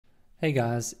Hey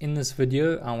guys, in this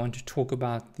video I want to talk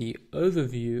about the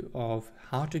overview of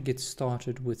how to get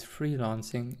started with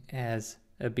freelancing as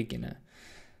a beginner.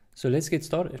 So let's get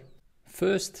started.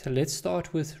 First, let's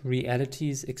start with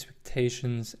realities,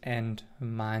 expectations, and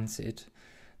mindset.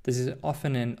 This is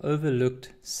often an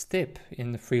overlooked step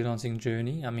in the freelancing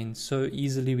journey. So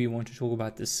easily we want to talk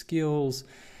about the skills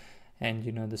and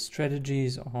the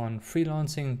strategies on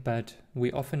freelancing, but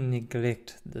we often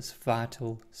neglect this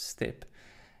vital step.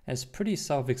 It's pretty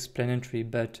self-explanatory,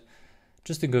 but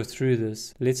just to go through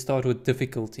this, let's start with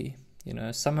difficulty.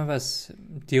 Some of us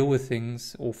deal with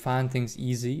things or find things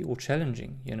easy or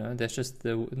challenging. That's just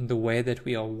the way that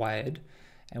we are wired,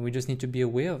 and we just need to be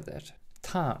aware of that.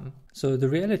 Time. So the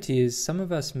reality is some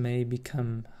of us may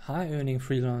become high-earning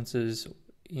freelancers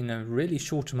in a really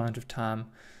short amount of time,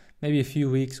 maybe a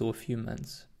few weeks or a few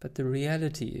months. But the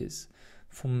reality is,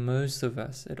 for most of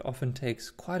us, it often takes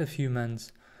quite a few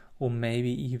months or maybe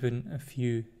even a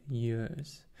few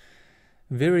years.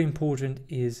 Very important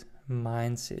is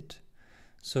mindset.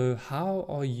 So how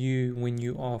are you when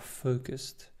you are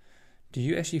focused? Do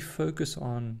you actually focus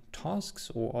on tasks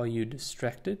or are you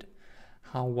distracted?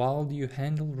 How well do you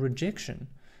handle rejection?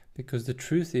 Because the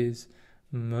truth is,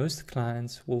 most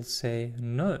clients will say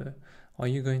no. Are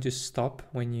you going to stop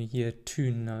when you hear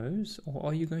 2 no's, or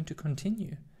are you going to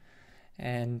continue?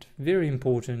 And very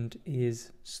important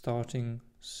is starting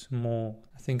small.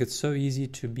 I think it's so easy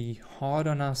to be hard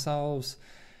on ourselves.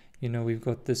 We've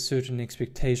got this certain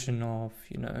expectation of,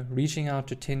 reaching out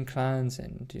to 10 clients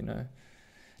and,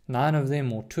 9 of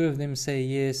them or 2 of them say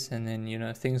yes, and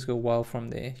then, things go well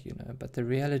from there, But the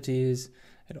reality is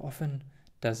it often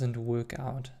doesn't work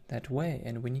out that way.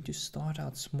 And we need to start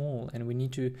out small, and we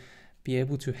need to be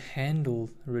able to handle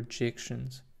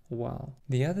rejections well.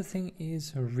 The other thing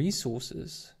is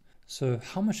resources. So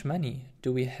how much money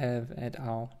do we have at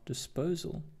our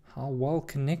disposal? How well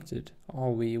connected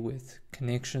are we with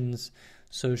connections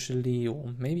socially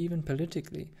or maybe even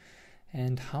politically?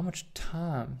 And how much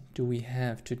time do we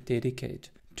have to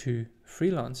dedicate to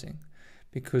freelancing?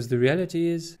 Because the reality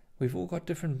is we've all got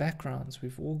different backgrounds.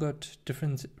 We've all got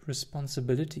different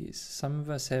responsibilities. Some of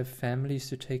us have families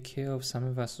to take care of. Some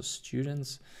of us are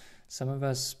students. Some of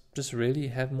us just really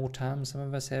have more time. Some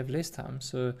of us have less time.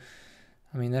 So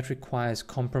that requires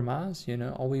compromise.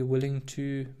 Are we willing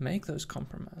to make those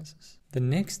compromises? The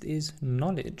next is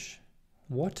knowledge.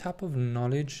 What type of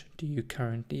knowledge do you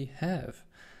currently have?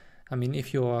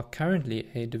 If you are currently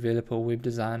a developer or web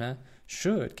designer,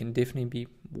 sure, it can definitely be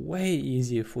way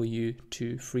easier for you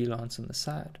to freelance on the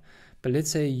side. But let's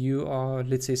say you are,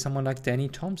 someone like Danny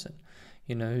Thompson,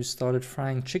 who started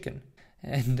frying chicken.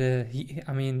 And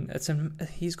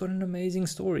he's got an amazing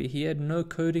story. He had no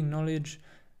coding knowledge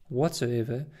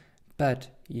whatsoever, but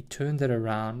he turned that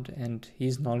around and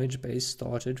his knowledge base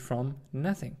started from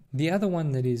nothing. The other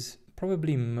one that is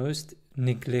probably most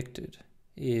neglected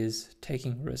is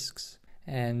taking risks.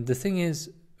 And the thing is,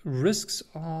 risks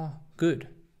are good,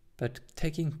 but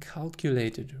taking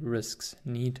calculated risks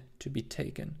need to be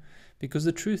taken. Because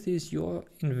the truth is, you're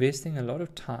investing a lot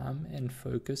of time and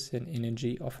focus and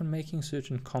energy, often making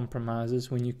certain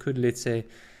compromises when you could, let's say,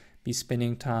 be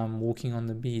spending time walking on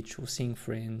the beach or seeing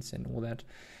friends and all that.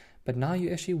 But now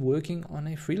you're actually working on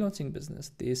a freelancing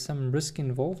business. There's some risk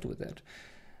involved with that.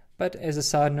 But as a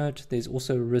side note, there's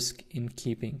also risk in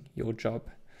keeping your job.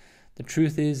 The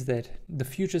truth is that the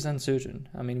future is uncertain.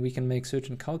 We can make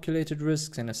certain calculated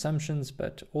risks and assumptions,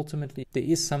 but ultimately there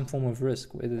is some form of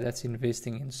risk, whether that's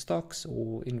investing in stocks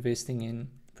or investing in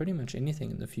pretty much anything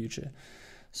in the future.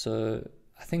 So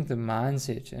I think the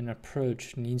mindset and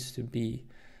approach needs to be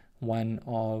one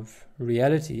of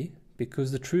reality,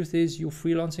 because the truth is your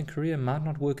freelancing career might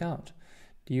not work out.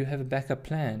 Do you have a backup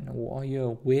plan, or are you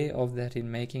aware of that in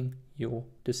making your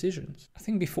decisions? I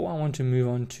think before I want to move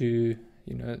on to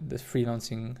the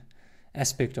freelancing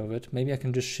aspect of it, maybe I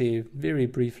can just share very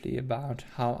briefly about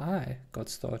how I got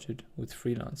started with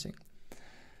freelancing.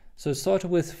 So it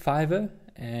started with Fiverr,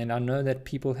 and I know that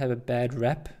people have a bad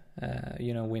rap,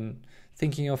 when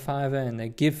thinking of Fiverr, and they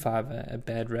give Fiverr a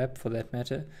bad rap for that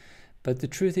matter. But the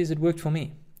truth is it worked for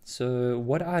me. So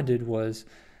what I did was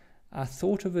I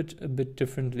thought of it a bit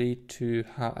differently to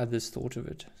how others thought of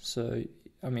it. So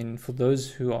for those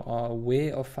who are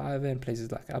aware of Fiverr and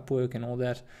places like Upwork and all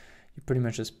that, you pretty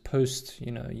much just post,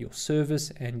 your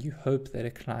service and you hope that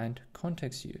a client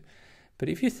contacts you. But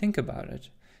if you think about it,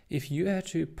 if you had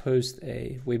to post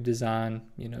a web design,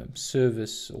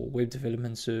 service or web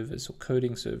development service or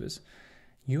coding service,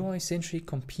 you are essentially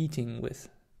competing with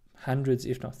hundreds,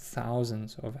 if not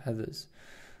thousands of others.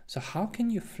 So how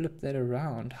can you flip that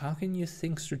around? How can you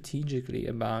think strategically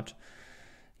about,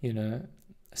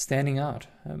 standing out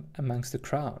amongst the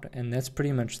crowd. And that's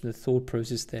pretty much the thought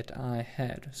process that I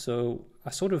had. So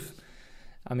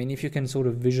if you can sort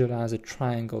of visualize a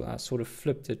triangle, I sort of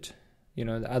flipped it,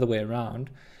 the other way around.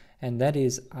 And that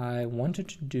is, I wanted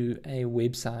to do a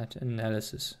website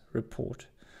analysis report.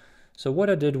 So what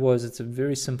I did was, it's a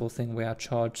very simple thing where I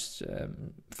charged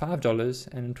 $5,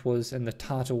 and the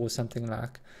title was something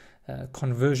like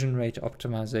conversion rate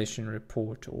optimization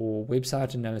report or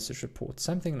website analysis report,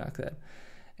 something like that.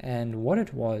 And what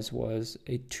it was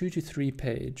a 2 to 3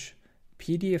 page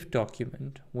PDF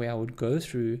document where I would go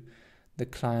through the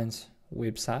client's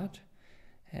website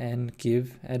and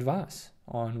give advice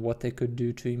on what they could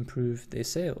do to improve their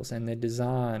sales and their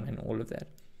design and all of that.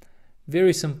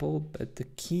 Very simple, but the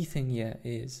key thing here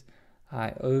is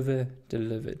I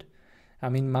over-delivered.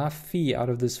 My fee out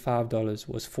of this $5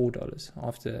 was $4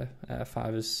 after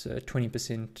Fiverr's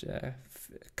 20%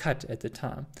 cut at the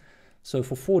time. So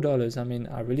for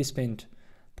 $4, I really spent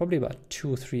probably about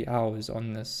 2 or 3 hours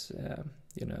on this,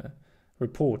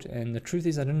 report. And the truth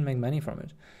is, I didn't make money from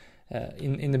it.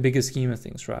 In the bigger scheme of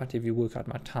things, right? If you work out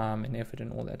my time and effort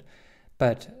and all that.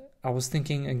 But I was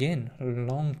thinking, again,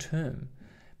 long term,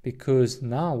 because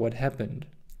now what happened,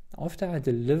 after I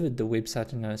delivered the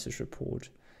website analysis report,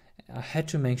 I had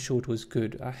to make sure it was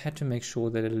good. I had to make sure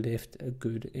that it left a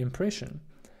good impression.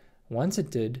 Once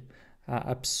it did, I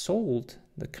upsold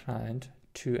the client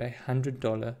to a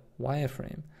 $100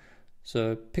 wireframe.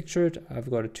 So picture it, I've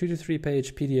got a 2 to 3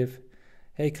 page PDF.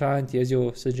 Hey client, here's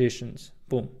your suggestions.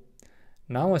 Boom.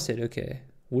 Now I said, okay,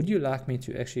 would you like me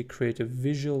to actually create a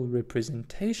visual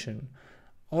representation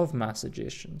of my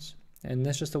suggestions? And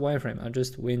that's just a wireframe. I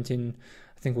just went in,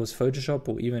 I think it was Photoshop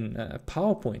or even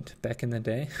PowerPoint back in the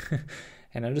day.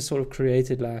 And I just sort of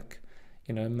created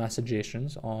my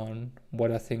suggestions on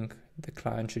what I think the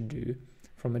client should do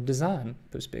from a design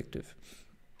perspective.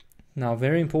 Now,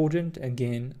 very important,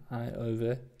 again, I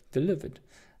over-delivered.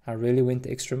 I really went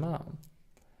the extra mile.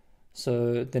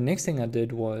 So the next thing I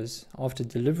did was, after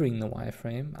delivering the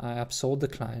wireframe, I upsold the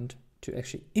client to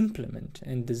actually implement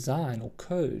and design or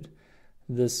code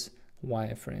this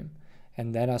wireframe,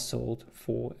 and that I sold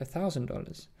for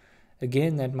 $1,000.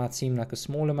 Again, that might seem like a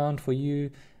small amount for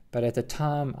you, but at the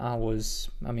time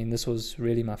this was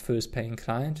really my first paying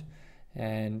client,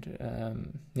 and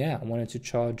I wanted to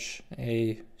charge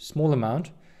a small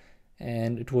amount,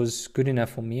 and it was good enough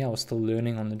for me. I was still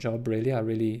learning on the job, really. I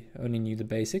really only knew the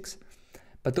basics.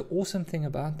 But the awesome thing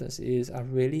about this is I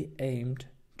really aimed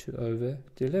to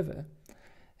over-deliver.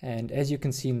 And as you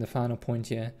can see in the final point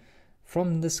here,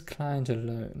 from this client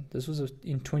alone, this was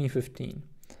in 2015,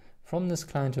 from this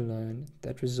client alone,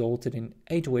 that resulted in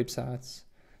 8 websites,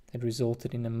 that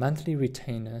resulted in a monthly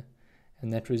retainer,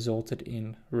 and that resulted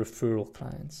in referral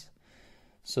clients.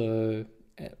 So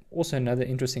also another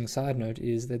interesting side note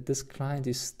is that this client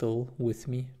is still with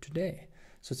me today.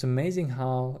 So it's amazing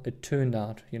how it turned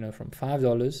out, from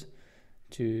 $5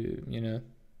 to,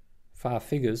 5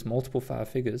 figures, multiple 5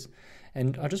 figures.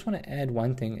 And I just want to add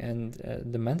one thing, and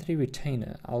the monthly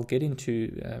retainer, I'll get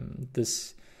into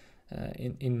this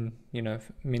in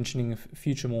mentioning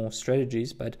future more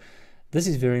strategies, but this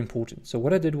is very important. So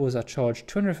what I did was I charged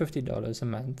 $250 a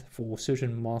month for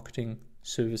certain marketing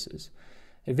services.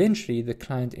 Eventually, the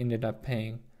client ended up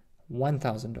paying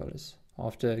 $1,000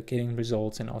 after getting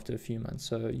results and after a few months.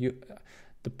 So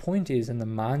the point is, and the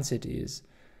mindset is,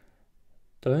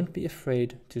 don't be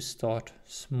afraid to start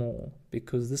small,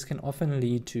 because this can often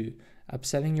lead to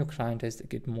upselling your client as they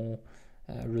get more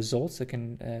results. It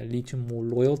can lead to more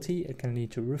loyalty. It can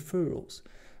lead to referrals.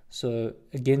 So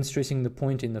again, stressing the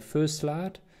point in the first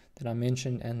slide that I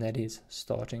mentioned, and that is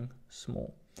starting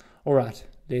small. All right,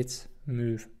 let's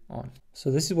move on.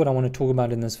 So this is what I want to talk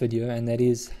about in this video, and that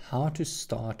is how to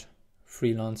start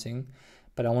freelancing.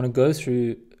 But I want to go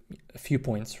through a few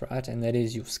points, right? And that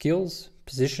is your skills,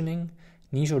 positioning,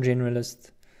 niche or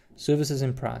generalist, services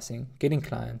and pricing, getting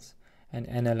clients, and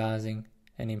analyzing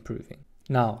and improving.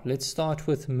 Now, let's start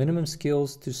with minimum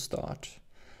skills to start.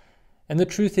 And the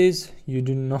truth is, you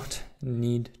do not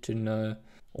need to know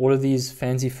all of these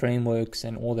fancy frameworks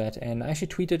and all that. And I actually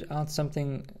tweeted out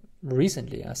something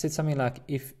recently. I said something like,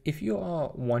 if you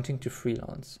are wanting to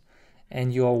freelance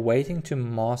and you are waiting to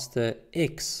master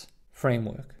X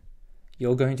framework,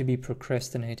 you're going to be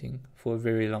procrastinating for a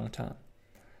very long time.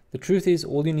 The truth is,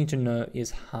 all you need to know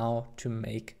is how to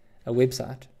make a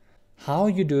website. How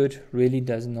you do it really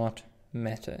does not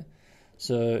matter.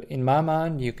 So in my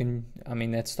mind,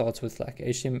 that starts with like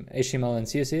HTML and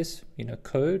CSS,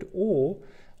 code, or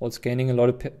what's gaining a lot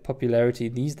of popularity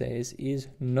these days is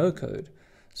no code.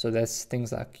 So that's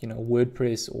things like,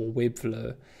 WordPress or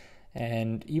Webflow.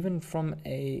 And even from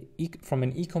an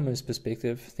e-commerce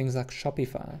perspective, things like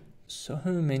Shopify, so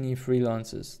many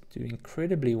freelancers do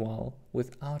incredibly well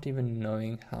without even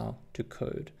knowing how to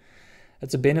code.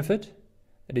 It's a benefit,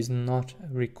 it is not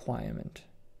a requirement.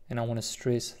 And I want to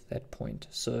stress that point.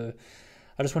 So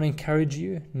I just want to encourage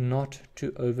you not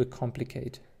to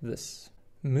overcomplicate this.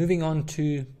 Moving on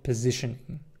to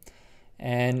positioning.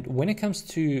 And when it comes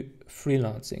to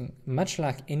freelancing, much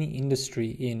like any industry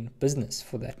in business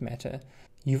for that matter,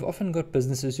 you've often got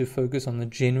businesses who focus on the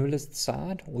generalist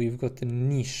side, or you've got the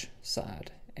niche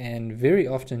side. And very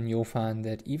often you'll find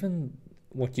that even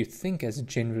what you think as a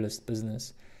generalist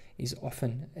business is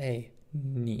often a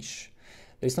niche.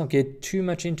 Let's not get too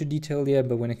much into detail here,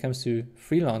 but when it comes to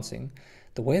freelancing,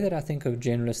 the way that I think of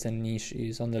generalist and niche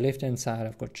is on the left-hand side,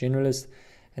 I've got generalist,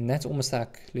 and that's almost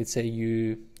like, let's say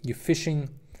you're fishing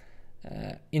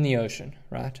in the ocean,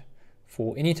 right?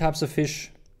 For any types of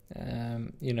fish,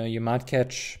 you might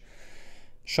catch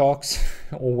sharks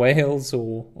or whales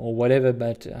or whatever,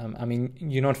 but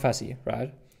you're not fussy,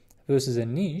 right? Versus a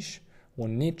niche or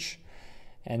niche,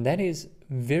 and that is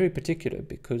very particular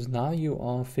because now you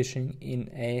are fishing in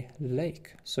a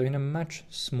lake, so in a much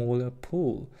smaller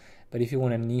pool. But if you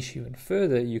want to niche even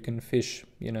further, you can fish,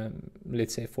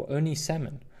 let's say for only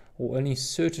salmon or only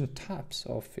certain types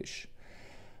of fish.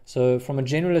 So from a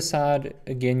generalist side,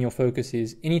 again, your focus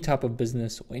is any type of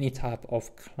business or any type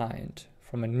of client.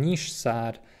 From a niche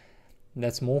side,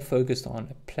 that's more focused on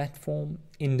a platform,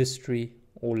 industry,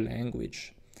 or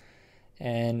language.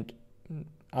 And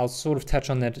I'll sort of touch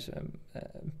on that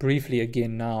briefly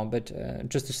again now, but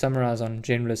just to summarize on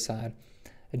generalist side,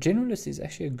 a generalist is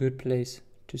actually a good place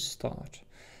to start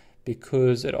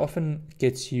because it often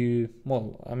gets you,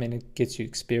 it gets you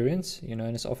experience, and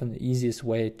it's often the easiest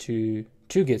way to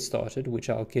get started, which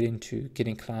I'll get into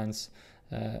getting clients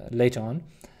later on.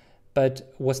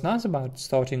 But what's nice about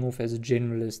starting off as a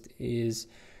generalist is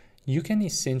you can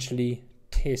essentially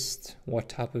test what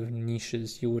type of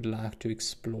niches you would like to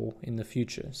explore in the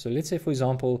future. So let's say, for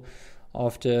example,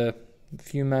 after a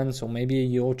few months or maybe a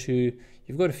year or two,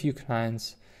 you've got a few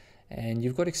clients and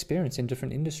you've got experience in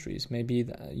different industries. Maybe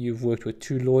you've worked with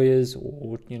 2 lawyers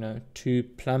or 2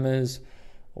 plumbers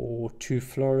or 2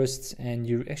 florists, and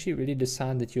you actually really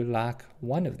decide that you like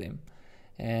one of them.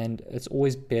 And it's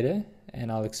always better,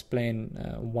 and I'll explain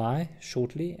why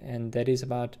shortly, and that is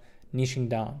about niching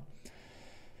down.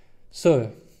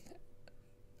 So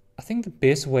I think the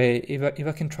best way, if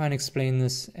I can try and explain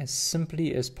this as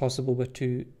simply as possible, but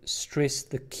to stress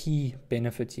the key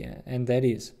benefit here, and that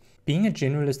is being a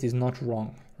generalist is not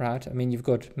wrong, right? You've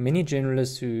got many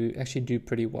generalists who actually do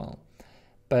pretty well,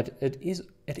 but it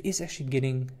is actually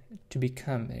getting to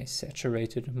become a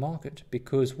saturated market,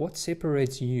 because what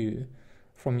separates you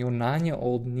from your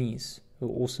 9-year-old niece who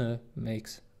also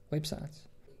makes websites?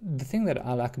 The thing that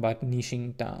I like about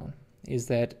niching down is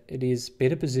that it is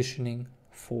better positioning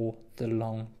for the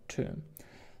long term.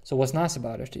 So what's nice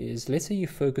about it is, let's say you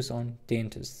focus on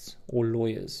dentists or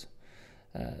lawyers.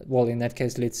 In that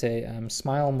case, let's say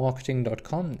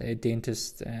smilemarketing.com, a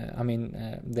dentist,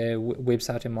 their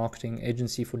website and marketing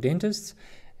agency for dentists,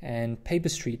 and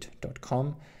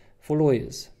paperstreet.com for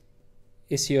lawyers,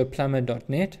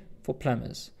 seoplumber.net for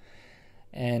plumbers.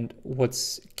 And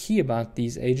what's key about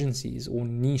these agencies or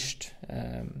niched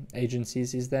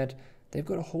agencies is that they've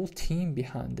got a whole team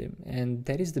behind them. And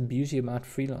that is the beauty about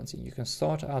freelancing. You can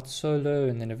start out solo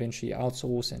and then eventually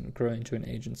outsource and grow into an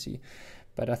agency.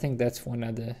 But I think that's for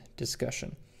another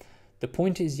discussion. The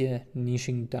point is here,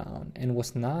 niching down. And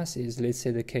what's nice is, let's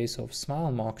say the case of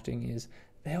Smile Marketing is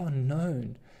they are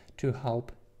known to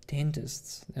help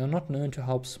dentists. They are not known to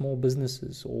help small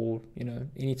businesses or,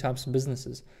 any types of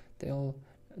businesses. They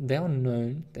are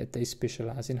known that they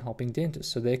specialize in helping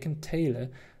dentists. So they can tailor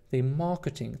their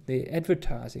marketing, their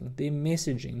advertising, their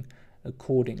messaging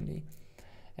accordingly.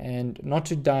 And not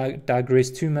to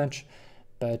digress too much,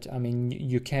 but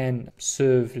you can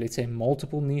serve, let's say,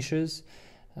 multiple niches,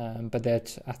 but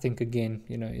that I think again,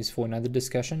 is for another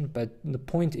discussion. But the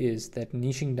point is that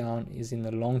niching down is in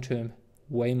the long term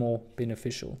way more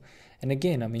beneficial. And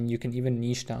again, you can even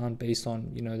niche down based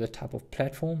on, the type of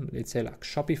platform, let's say like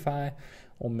Shopify,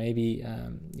 or maybe,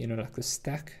 like the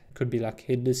stack, could be like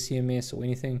headless CMS or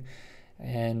anything.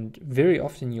 And very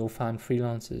often you'll find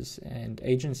freelancers and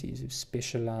agencies who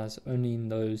specialize only in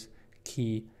those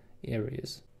key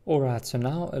areas. Alright, so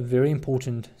now a very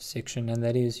important section, and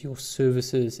that is your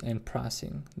services and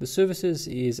pricing. The services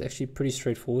is actually pretty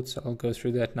straightforward, so I'll go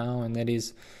through that now, and that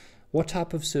is what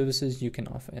type of services you can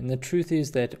offer. And the truth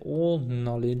is that all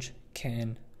knowledge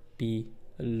can be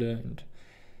learned.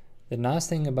 The nice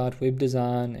thing about web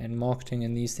design and marketing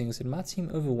and these things, it might seem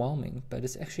overwhelming, but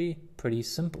it's actually pretty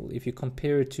simple. If you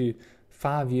compare it to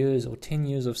 5 years or 10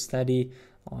 years of study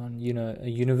on, a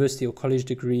university or college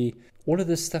degree, all of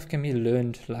this stuff can be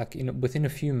learned like within a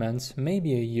few months,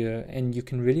 maybe a year, and you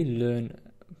can really learn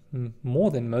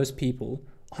more than most people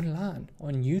online,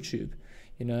 on YouTube,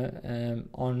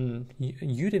 on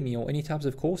Udemy or any types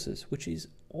of courses, which is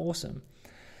awesome.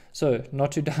 So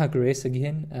not to digress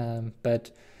again,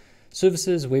 but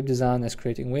services, web design, that's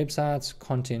creating websites,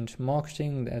 content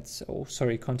marketing,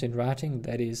 content writing,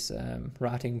 that is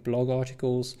writing blog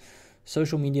articles,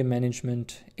 social media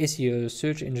management, SEO,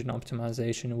 search engine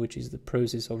optimization, which is the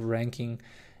process of ranking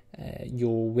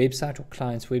your website or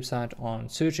client's website on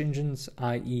search engines,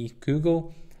 i.e.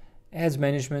 Google, ads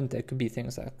management, that could be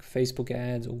things like Facebook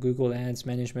ads or Google ads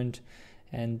management,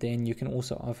 and then you can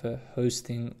also offer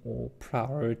hosting or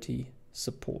priority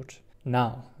support.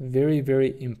 Now, very,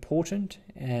 very important,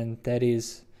 and that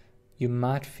is you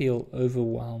might feel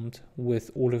overwhelmed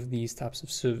with all of these types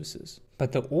of services.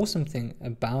 But the awesome thing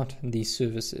about these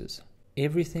services,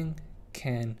 everything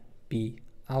can be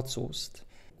outsourced.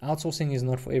 Outsourcing is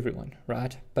not for everyone,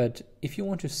 right? But if you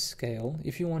want to scale,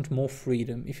 if you want more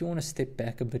freedom, if you want to step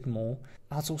back a bit more,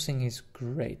 outsourcing is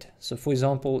great. So for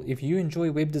example, if you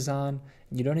enjoy web design,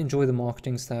 you don't enjoy the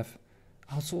marketing stuff,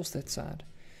 outsource that side.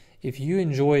 If you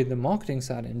enjoy the marketing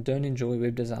side and don't enjoy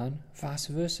web design, vice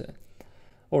versa.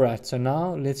 All right, so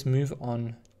now let's move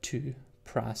on to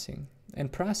pricing.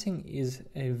 And pricing is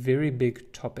a very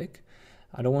big topic.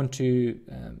 I don't want to,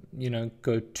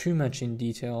 go too much in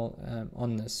detail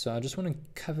on this. So I just want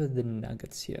to cover the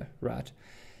nuggets here, right?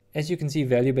 As you can see,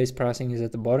 value-based pricing is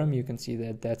at the bottom. You can see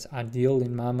that that's ideal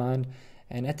in my mind.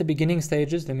 And at the beginning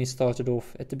stages, let me start it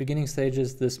off. At the beginning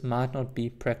stages, this might not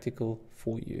be practical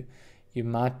for you. You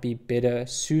might be better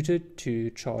suited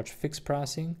to charge fixed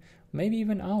pricing, maybe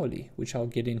even hourly, which I'll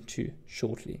get into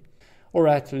shortly. All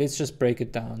right, let's just break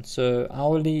it down. So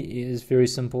hourly is very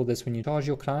simple. That's when you charge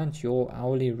your client your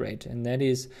hourly rate. And that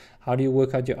is, how do you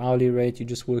work out your hourly rate? You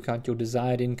just work out your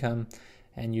desired income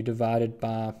and you divide it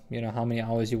by, how many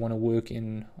hours you want to work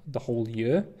in the whole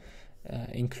year,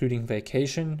 including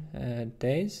vacation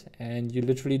days. And you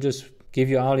literally just give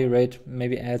your hourly rate,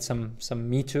 maybe add some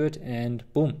meat to it, and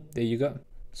boom, there you go.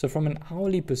 So from an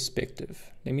hourly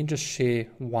perspective, let me just share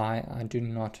why I do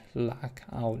not like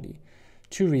hourly.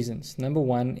 2 reasons. Number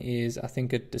one is I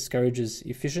think it discourages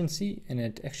efficiency, and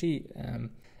it actually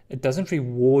it doesn't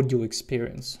reward your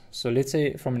experience. So let's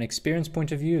say from an experience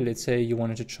point of view, let's say you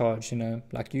wanted to charge,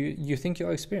 like you think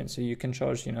you're experienced, so you can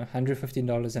charge,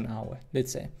 $150 an hour,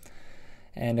 let's say.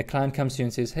 And a client comes to you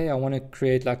and says, hey, I want to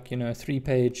create like,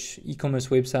 3-page e-commerce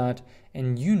website.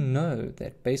 And you know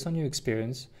that based on your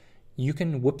experience, you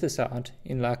can whip this out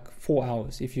in like 4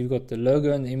 hours. If you've got the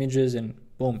logo and the images and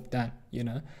boom, done,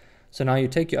 So now you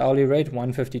take your hourly rate,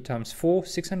 150 times 4,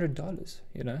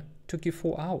 $600, took you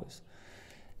 4 hours.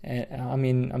 And I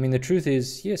mean, the truth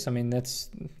is, yes,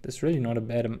 that's really not a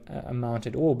bad amount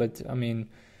at all. But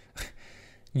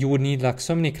you would need like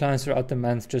so many clients throughout the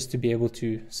month just to be able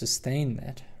to sustain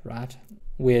that, right?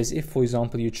 Whereas if, for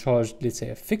example, you charged, let's say,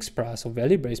 a fixed price or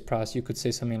value-based price, you could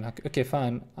say something like, okay,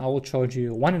 fine, I will charge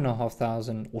you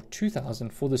 $1,500 or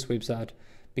 $2,000 for this website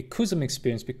because I'm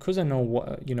experienced, because I know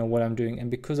what I'm doing,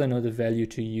 and because I know the value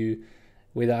to you.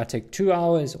 Whether I take 2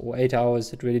 hours or 8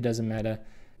 hours, it really doesn't matter.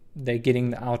 They're getting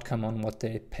the outcome on what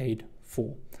they paid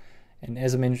for. And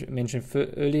as I mentioned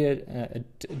earlier,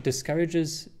 it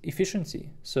discourages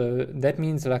efficiency. So that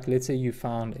means, like, let's say you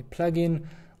found a plugin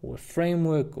or a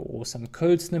framework or some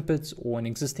code snippets or an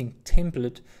existing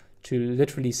template to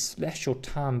literally slash your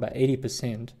time by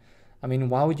 80%.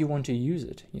 Why would you want to use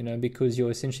it? Because you're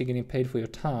essentially getting paid for your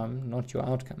time, not your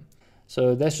outcome.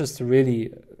 So that's just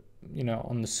really,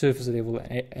 on the surface level,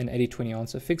 an 80-20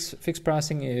 answer. Fixed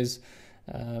pricing is,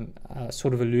 I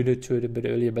sort of alluded to it a bit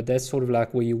earlier, but that's sort of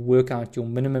like where you work out your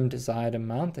minimum desired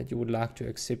amount that you would like to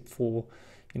accept for,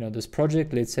 this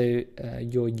project. Let's say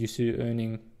you're used to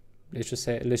earning, let's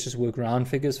just work round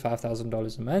figures,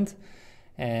 $5,000 a month.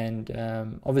 And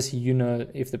obviously,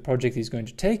 if the project is going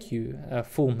to take you a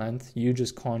full month, you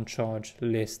just can't charge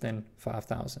less than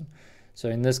 $5,000. So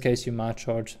in this case, you might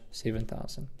charge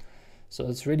 $7,000. So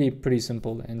it's really pretty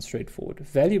simple and straightforward.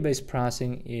 Value-based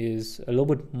pricing is a little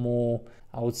bit more,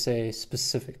 I would say,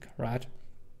 specific, right?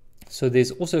 So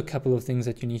there's also a couple of things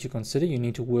that you need to consider. You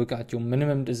need to work out your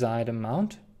minimum desired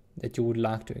amount that you would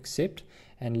like to accept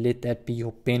and let that be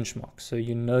your benchmark. So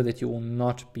you know that you will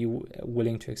not be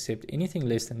willing to accept anything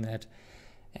less than that,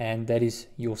 and that is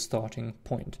your starting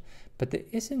point. But the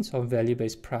essence of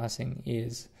value-based pricing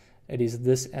is, it is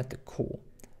this at the core.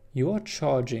 you are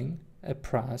charging a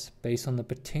price based on the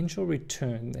potential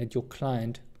return that your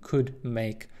client could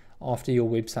make after your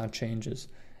website changes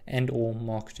and or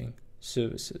marketing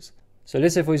services. So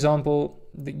let's say, for example,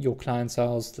 your client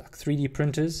sells like 3D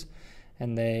printers,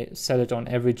 and they sell it on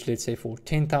average, let's say for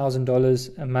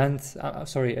 $10,000 a month,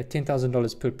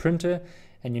 $10,000 per printer,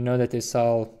 and you know that they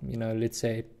sell, let's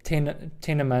say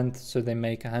 10 a month, so they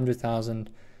make 100,000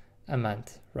 a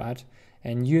month, right?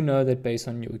 And you know that based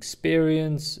on your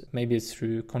experience, maybe it's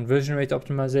through conversion rate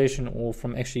optimization or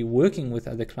from actually working with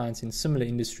other clients in similar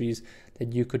industries,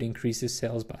 that you could increase your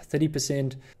sales by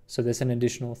 30%. So that's an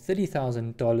additional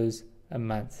 $30,000 a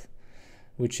month,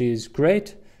 which is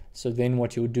great. So then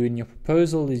what you would do in your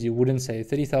proposal is you wouldn't say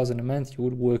 30,000 a month, you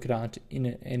would work it out in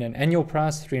an annual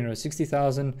price,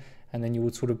 360,000, and then you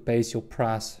would sort of base your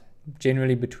price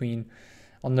generally between,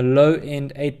 on the low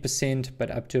end, 8%, but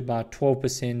up to about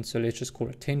 12%. So let's just call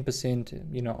it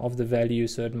 10%, of the value.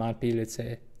 So it might be, let's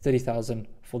say, 30,000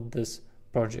 for this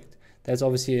project. That's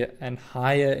obviously a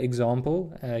higher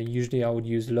example. Usually I would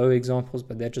use low examples,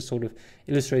 but that just sort of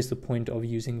illustrates the point of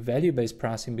using value-based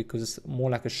pricing, because it's more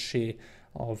like a share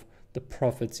of the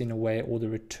profits in a way, or the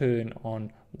return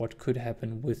on what could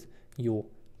happen with your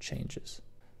changes.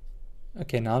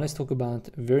 Okay, now let's talk about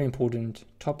a very important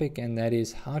topic, and that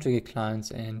is how to get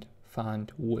clients and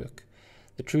find work.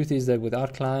 The truth is that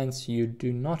without clients, you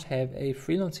do not have a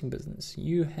freelancing business.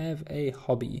 You have a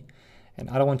hobby. And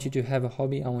I don't want you to have a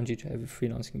hobby, I want you to have a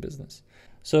freelancing business.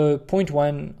 So point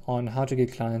one on how to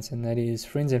get clients, and that is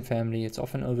friends and family. It's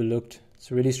often overlooked. It's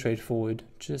really straightforward.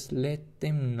 Just let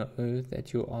them know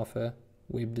that you offer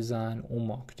web design or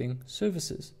marketing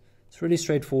services. It's really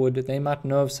straightforward. They might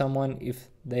know of someone if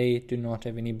they do not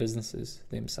have any businesses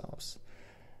themselves.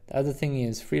 The other thing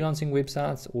is freelancing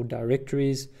websites or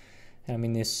directories. I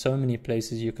mean, there's so many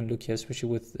places you can look here, especially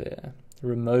with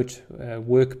remote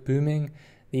work booming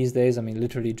these days. I mean,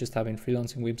 literally just type in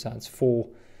freelancing websites for,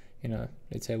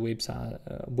 let's say website,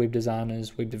 web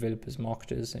designers, web developers,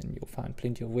 marketers, and you'll find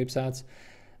plenty of websites.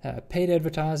 Paid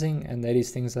advertising, and that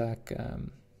is things like,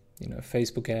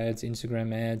 Facebook ads,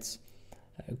 Instagram ads,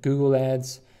 Google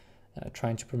ads,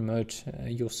 trying to promote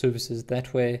your services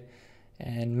that way,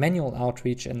 and manual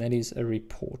outreach, and that is a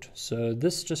report. So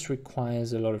this just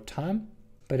requires a lot of time,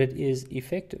 but it is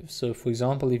effective. So for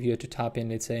example, if you had to type in,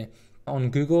 let's say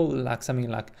on Google, like something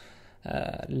like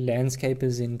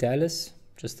landscapers in Dallas,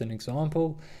 just an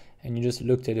example, and you just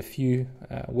looked at a few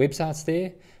websites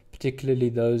there, particularly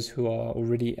those who are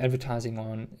already advertising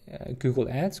on Google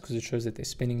ads, because it shows that they're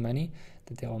spending money,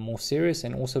 that they are more serious,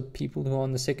 and also people who are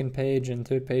on the second page and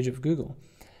third page of Google.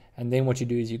 And then what you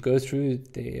do is you go through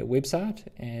their website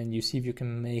and you see if you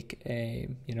can make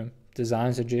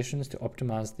design suggestions to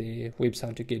optimize their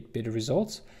website to get better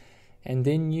results. And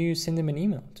then you send them an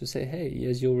email to say, hey,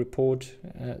 here's your report,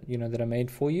 that I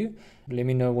made for you. Let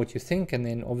me know what you think. And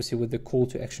then obviously with the call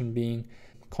to action being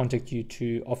contact you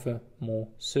to offer more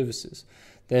services.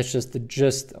 That's just the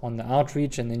gist on the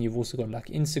outreach. And then you've also got like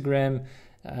Instagram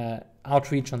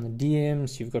outreach on the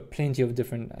DMs. You've got plenty of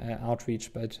different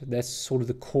outreach, but that's sort of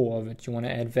the core of it. You want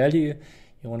to add value.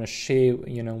 You want to share,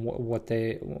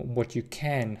 what you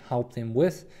can help them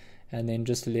with, and then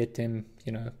just let them,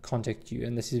 contact you.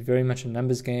 And this is very much a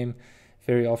numbers game.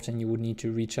 Very often you would need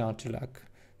to reach out to like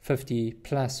 50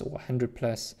 plus or 100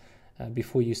 plus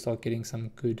before you start getting some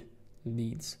good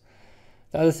leads.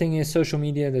 The other thing is social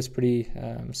media. That's pretty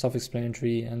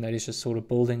self-explanatory, and that is just sort of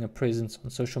building a presence on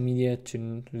social media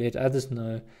to let others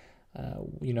know,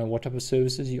 what type of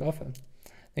services you offer.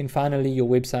 Then finally, your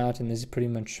website, and this is pretty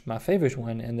much my favorite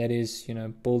one, and that is,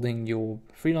 building your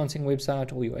freelancing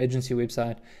website or your agency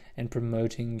website and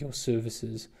promoting your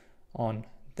services on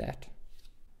that.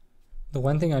 The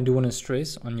one thing I do want to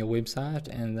stress on your website,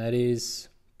 and that is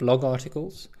blog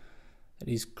articles. It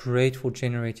is great for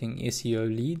generating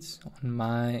SEO leads. On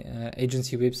my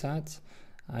agency websites,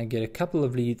 I get a couple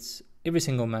of leads every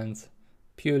single month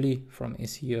purely from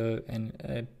SEO, and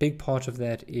a big part of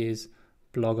that is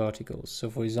blog articles. So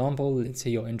for example, let's say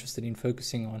you're interested in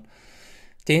focusing on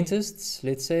dentists,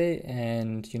 let's say,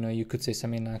 and you could say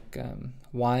something like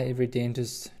why every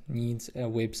dentist needs a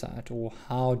website, or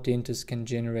how dentists can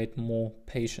generate more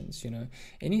patients.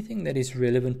 Anything that is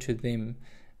relevant to them.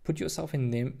 Put yourself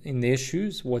in their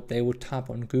shoes, what they would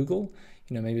type on Google.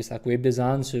 Maybe it's like web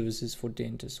design services for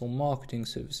dentists or marketing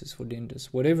services for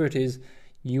dentists. Whatever it is,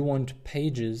 you want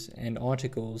pages and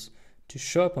articles to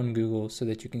show up on Google so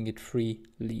that you can get free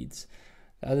leads.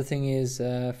 The other thing is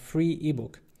free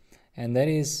ebook, and that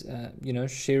is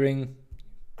sharing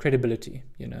credibility.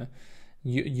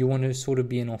 You want to sort of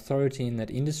be an authority in that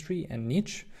industry and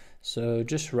niche. So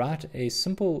just write a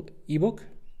simple ebook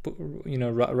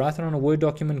write it on a Word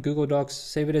document, Google Docs,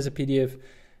 save it as a PDF,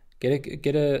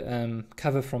 get a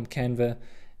cover from Canva,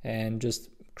 and just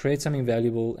create something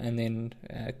valuable, and then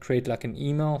create like an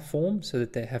email form so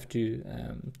that they have to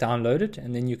download it,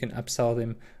 and then you can upsell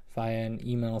them via an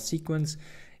email sequence.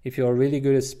 If you're really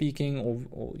good at speaking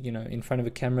or in front of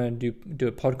a camera, do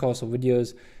a podcast or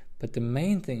videos. But the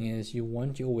main thing is you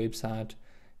want your website,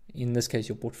 in this case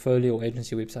your portfolio or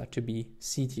agency website, to be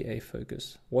CTA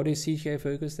focused. What is CTA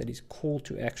focused? That is call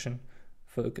to action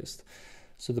focused.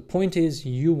 So the point is,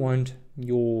 you want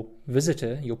your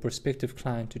visitor, your prospective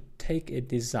client, to take a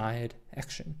desired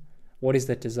action. What is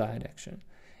that desired action?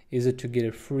 Is it to get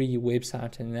a free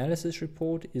website analysis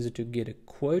report? Is it to get a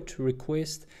quote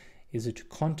request? Is it to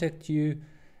contact you?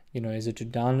 Is it to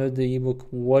download the ebook?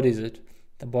 What is it?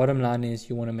 The bottom line is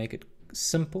you want to make it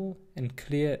simple and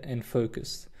clear and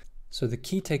focused. So the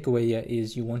key takeaway here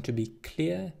is you want to be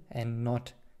clear and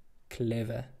not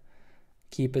clever.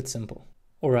 Keep it simple.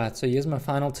 Alright, so here's my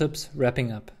final tips,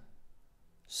 wrapping up.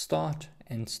 Start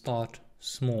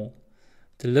small.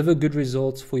 Deliver good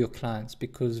results for your clients,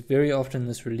 because very often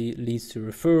this really leads to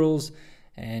referrals,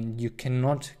 and you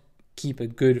cannot keep a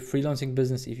good freelancing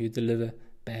business if you deliver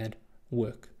bad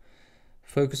work.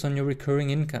 Focus on your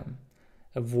recurring income.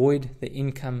 Avoid the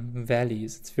income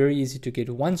valleys. It's very easy to get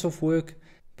once-off work,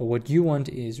 but what you want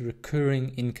is recurring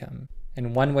income.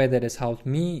 And one way that has helped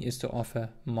me is to offer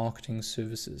marketing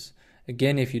services.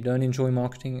 Again, if you don't enjoy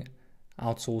marketing,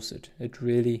 outsource it. It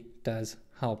really does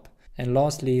help. And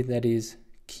lastly, that is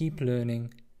keep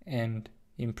learning and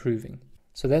improving.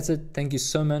 So that's it. Thank you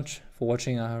so much for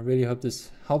watching. I really hope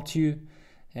this helped you,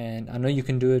 and I know you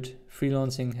can do it.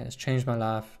 Freelancing has changed my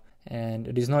life, and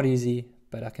it is not easy,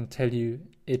 but I can tell you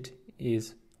it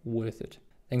is worth it.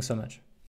 Thanks so much.